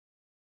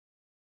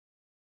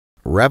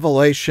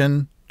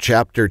Revelation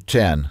chapter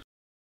 10.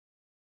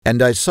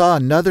 And I saw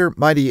another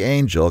mighty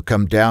angel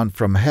come down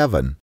from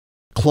heaven,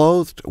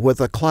 clothed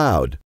with a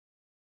cloud,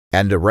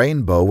 and a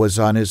rainbow was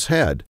on his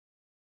head,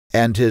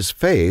 and his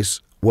face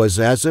was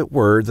as it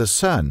were the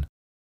sun,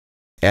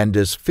 and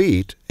his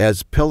feet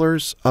as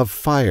pillars of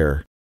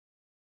fire.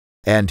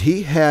 And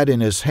he had in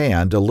his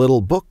hand a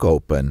little book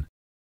open,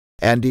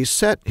 and he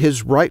set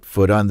his right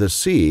foot on the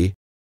sea,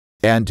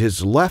 and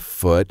his left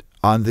foot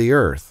on the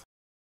earth,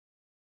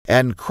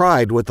 and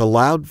cried with a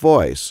loud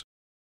voice,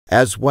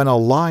 as when a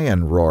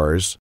lion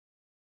roars.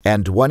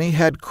 And when he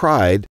had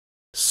cried,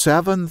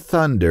 7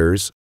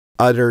 thunders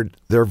uttered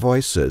their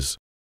voices.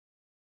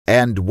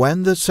 And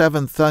when the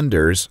 7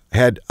 thunders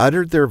had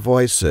uttered their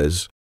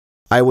voices,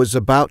 I was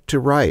about to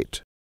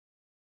write.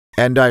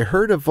 And I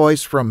heard a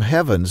voice from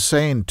heaven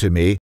saying to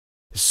me,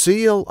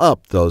 Seal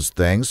up those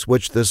things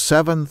which the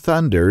 7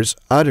 thunders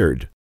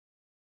uttered,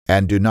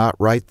 and do not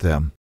write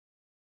them.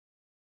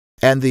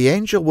 And the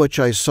angel which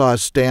I saw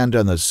stand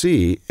on the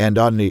sea and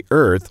on the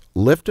earth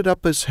lifted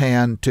up his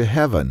hand to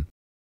heaven,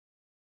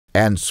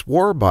 and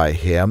swore by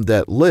him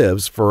that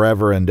lives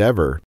forever and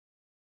ever,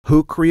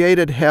 who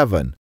created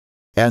heaven,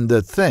 and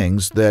the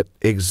things that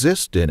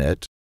exist in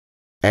it,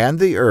 and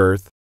the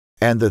earth,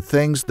 and the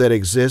things that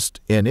exist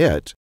in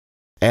it,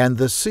 and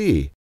the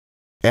sea,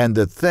 and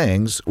the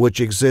things which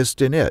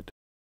exist in it,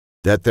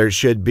 that there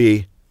should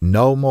be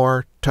no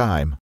more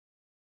time.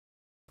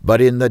 But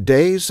in the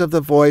days of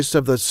the voice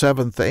of the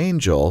 7th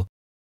angel,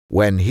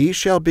 when he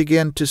shall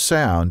begin to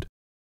sound,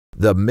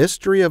 the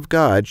mystery of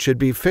God should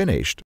be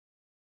finished,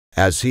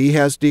 as he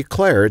has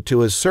declared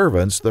to his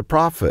servants the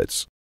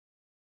prophets.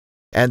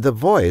 And the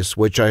voice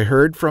which I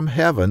heard from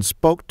heaven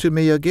spoke to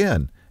me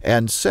again,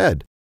 and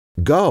said,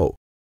 Go,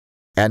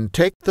 and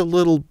take the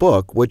little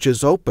book which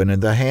is open in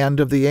the hand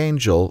of the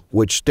angel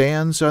which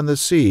stands on the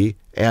sea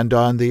and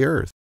on the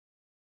earth.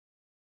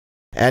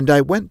 And I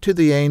went to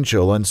the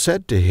angel and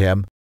said to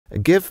him,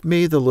 Give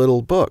me the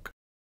little book.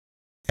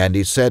 And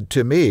he said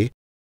to me,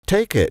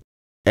 Take it,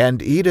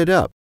 and eat it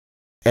up,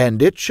 and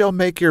it shall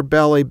make your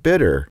belly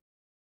bitter,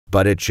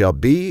 but it shall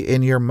be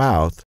in your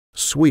mouth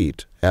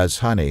sweet as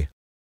honey.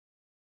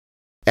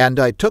 And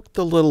I took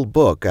the little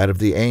book out of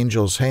the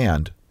angel's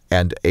hand,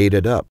 and ate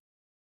it up,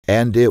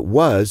 and it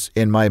was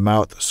in my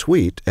mouth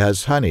sweet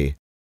as honey.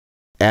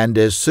 And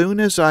as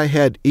soon as I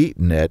had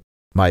eaten it,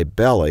 my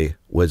belly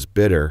was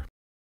bitter.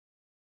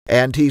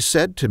 And he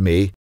said to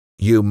me,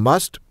 You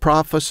must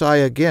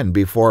prophesy again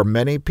before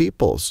many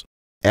peoples,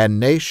 and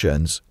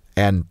nations,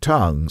 and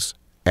tongues,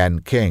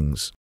 and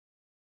kings.